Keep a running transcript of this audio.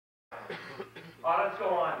Let's go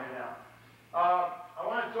on here now. I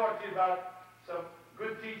want to talk to you about some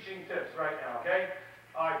good teaching tips right now, okay?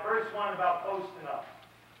 All right, first one about posting up.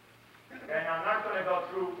 Okay, now I'm not going to go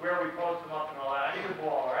through where we post them up and all that. I need the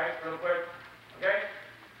ball, all right, real quick. Okay?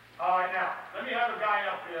 All right, now, let me have a guy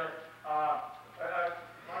up here.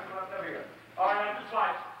 Over here. All right, now just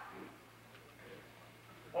watch.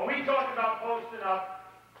 When we talk about posting up,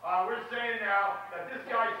 we're saying now that this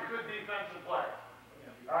guy's a good defensive player.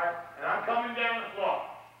 All right, and I'm coming down the floor.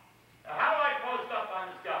 Now, how do I post up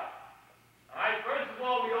on this guy? All right, first of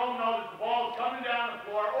all, we all know that the ball is coming down the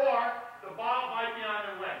floor, or the ball might be on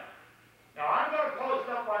the wing. Now, I'm going to post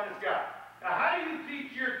up on this guy. Now, how do you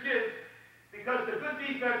teach your kids? Because the good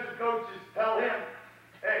defensive coaches tell him,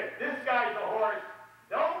 hey, this guy's a horse.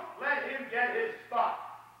 Don't let him get his spot.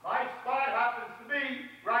 My spot happens to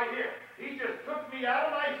be right here. He just took me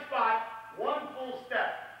out of my spot one full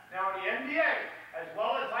step. Now, in the NBA, as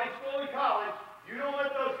well as high school and college, you don't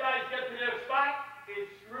let those guys get to their spot, it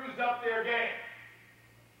screws up their game.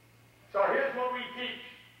 So here's what we teach.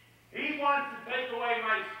 He wants to take away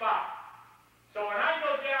my spot. So when I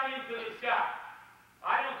go down into this guy,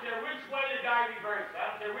 I don't care which way the guy reverses. I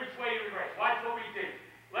don't care which way he reverses. Watch what we teach.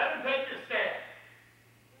 Let him take the stand.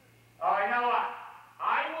 All right, now what?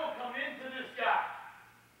 I will come into this guy.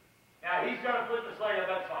 Now, he's going to put this leg up.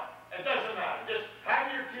 That's fine. It doesn't matter. Just have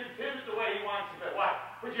your kid pivot the way he wants to pivot. Watch.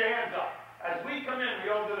 Put your hands up. As we come in, we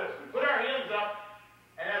all do this. We put our hands up,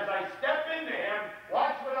 and as I step into him,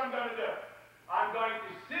 watch what I'm going to do. I'm going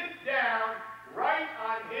to sit down right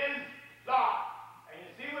on his thigh. And you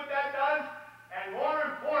see what that does? And more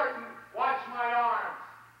important, watch my arms.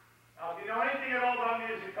 Now, if you know anything at all about me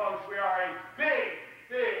as a coach, we are a big,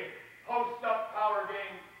 big post-up power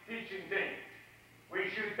game teaching team. We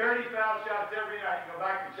shoot 30 foul shots every night. Go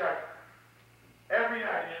back and check. Every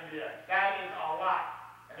night in the NBA. That is a lot.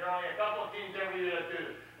 And there are only a couple of teams every year that do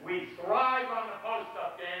this. We thrive on the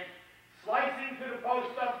post-up game. Slicing to the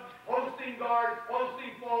post-up, posting guards,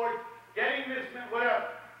 posting forward, getting this, whatever.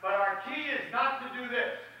 But our key is not to do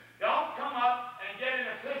this. Don't come up and get in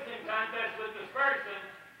a pissing contest with this person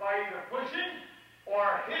by either pushing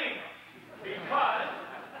or hitting him. Because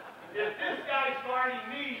if this guy's guarding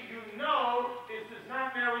me, you know this is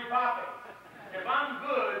not Mary Poppins. If I'm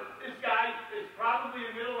good, this guy is probably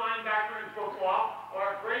a middle linebacker in football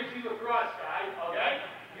or a crazy lacrosse guy, okay?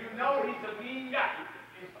 You know he's a mean guy.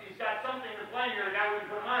 He's got something to play here, a guy would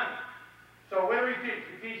put him on. So what do we teach?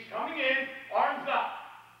 We teach coming in, arms up.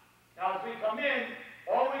 Now as we come in,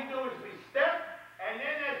 all we do is we step, and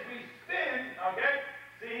then as we spin, okay?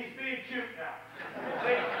 See, he's being cute now.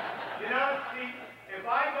 See, you know, see, if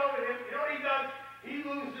I go to him, you know what he does? He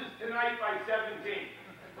loses tonight by 17.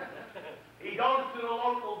 He goes to the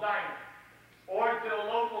local diner or to the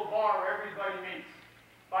local bar where everybody meets.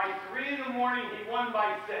 By 3 in the morning, he won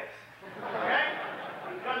by 6. Okay?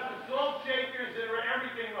 Because the salt shakers and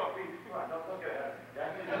everything, look, don't look at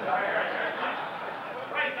that.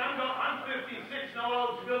 Right, I'm 56, no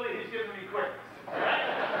eligibility, he's giving me quick. Right?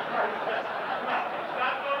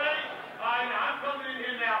 Stop already? All right, now I'm coming in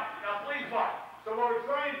here now. Now please watch. So what we're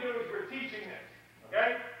trying to do is we're teaching this.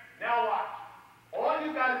 Okay? Now watch. All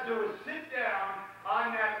you got to do is sit down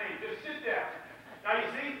on that knee. Just sit down. Now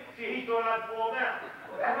you see? See, he thought I'd fall down.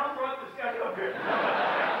 I don't brought this guy up here.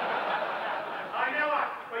 I know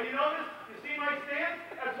what. But you notice? You see my stance?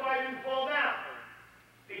 That's why I didn't fall down.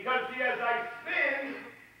 Because see, as I spin,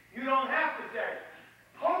 you don't have to say,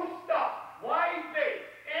 post up, wide base,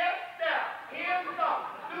 ass down, hands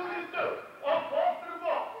up, do this, do. Or fall to the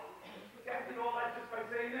ball. You can't do all that just by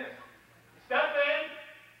saying this. Step in,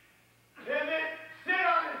 pivot, sit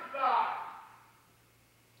on his thigh.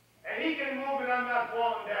 And he can move and I'm not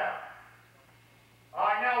falling down. All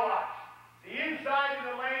right, now watch. The inside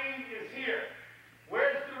of the lane is here.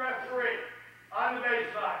 Where's the referee? On the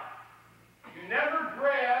baseline. You never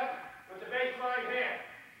grab with the baseline hand.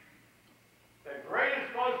 The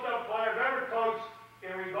greatest post-up player I've ever coached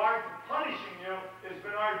in regard to punishing you is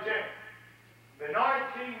Bernard King. Bernard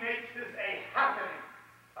King makes this a happening.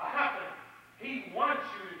 A happening. He wants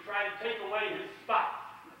you to try to take away his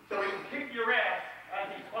spot so he can kick your ass as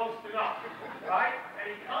he's posting up. Right? And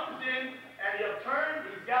he comes in and he'll turn,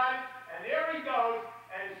 he's got it, and there he goes.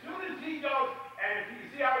 And as soon as he goes, and if you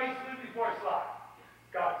see how he slid before slide,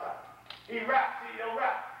 go outside. He wraps, see, he'll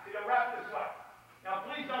wrap. See, he'll wrap this way. Now,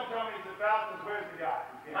 please don't tell me it's a foul, because where's the guy?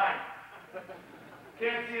 He's behind him.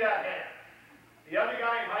 Can't see that hand. The other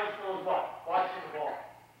guy in high school is what? Watching the ball.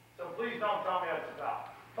 So please don't tell me that's a foul.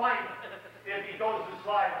 Fine him. If he goes to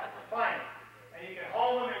slide, fine him. And you can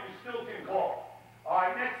hold him and you still can call. All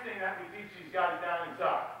right, next thing that we teach these guys down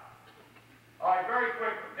inside. All right, very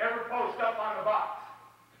quickly. Never post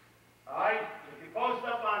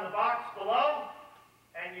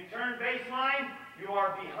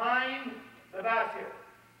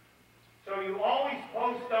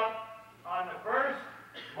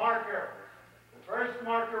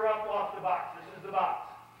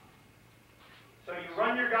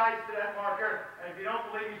and if you don't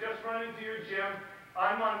believe me, just run into your gym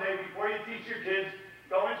on Monday before you teach your kids.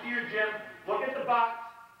 Go into your gym, look at the box,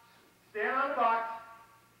 stand on the box,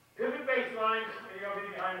 pivot baseline, and you're going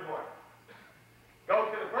to be behind the board.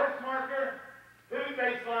 Go to the first marker, pivot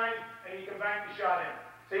baseline, and you can bank the shot in.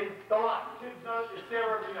 See, the lot. The kids know it's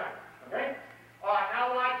there every night. Okay? All right,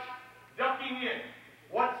 now watch ducking in.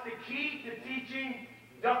 What's the key to teaching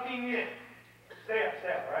ducking in? Stay up,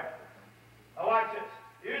 all right? Now watch this.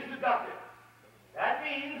 Here's the ducking. That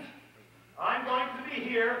means I'm going to be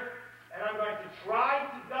here, and I'm going to try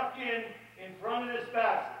to duck in front of this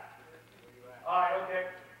basket. All right, okay.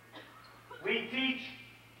 We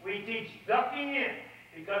teach ducking in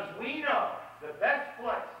because we know the best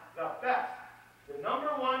place, the number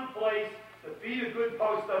one place to feed a good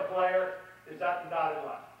post-up player is at the dotted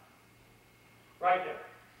line. Right there.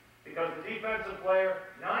 Because the defensive player,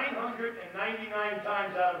 999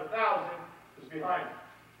 times out of 1,000, is behind him.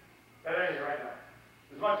 At any rate, right now.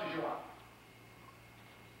 As much as you want.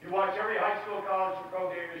 You watch every high school, college, or pro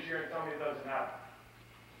game this year and tell me it doesn't happen.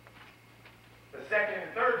 The second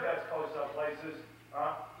and third best post-up places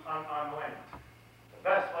are on lanes. The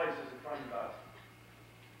best places in front of us.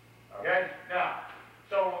 Okay? Now,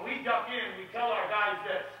 so when we duck in, we tell our guys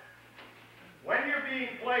this. When you're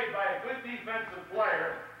being played by a good defensive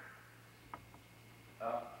player,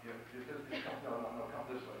 come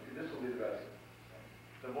this way. This will be the best.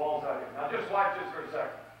 The ball's out here. Now just watch this for a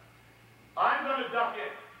second. I'm going to duck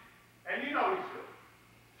in. And you know he's good.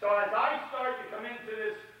 So as I start to come into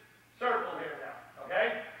this circle here now,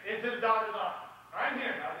 okay? Into the dotted line. I'm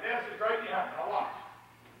here now. The basket's right behind me. Now watch.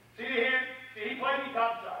 See the hand? See, he played me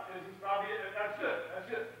top side. Because he's probably, that's good. That's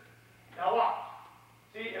good. Now watch.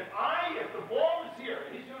 See, if the ball is here,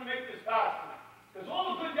 and he's going to make this pass to me. Because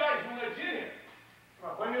all the good guys will let you in here. Come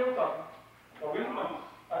on, play me a little tough. No, we don't know.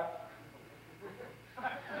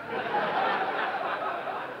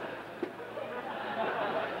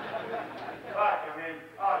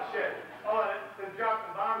 Shit. Oh, they're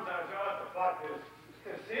dropping bombs on us. Oh, what the fuck?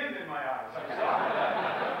 There's sand in my eyes. I'm sorry.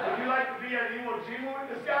 Would you like to be at Iwo Jima with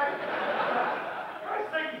this guy? I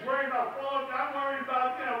think he's worried about falling. I'm worried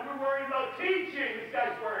about, we're worried about teaching. This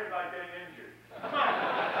guy's worried about getting injured. Come on.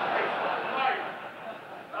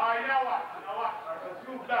 All right, now what? All right, let's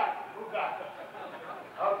move back.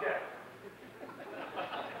 Okay.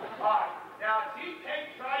 All right. Now, as he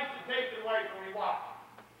tries to take it away from me, watch.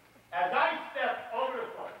 As I step over the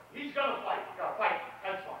foot, he's going to fight. That's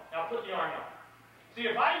fine. Now put the arm out. See,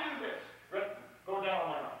 if I do this, go down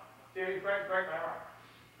on my arm. See, break my arm.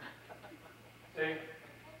 See?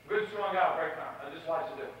 Good, strong out, break my arm. Now just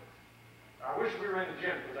watch it do. I wish we were in the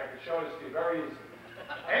gym because I could show this to you very easily.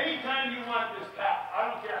 Anytime you want this pass, I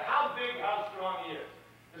don't care how big, how strong he is.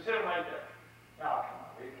 Just hit him right there. Now, come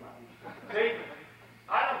on. See?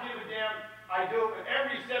 I don't give a damn. I do it with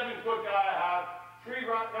every 7-foot guy I have. 3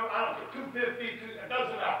 rock, no, I don't care, 250, it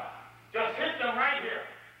doesn't matter. Just hit them right here,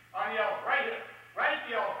 on the elbow, right here.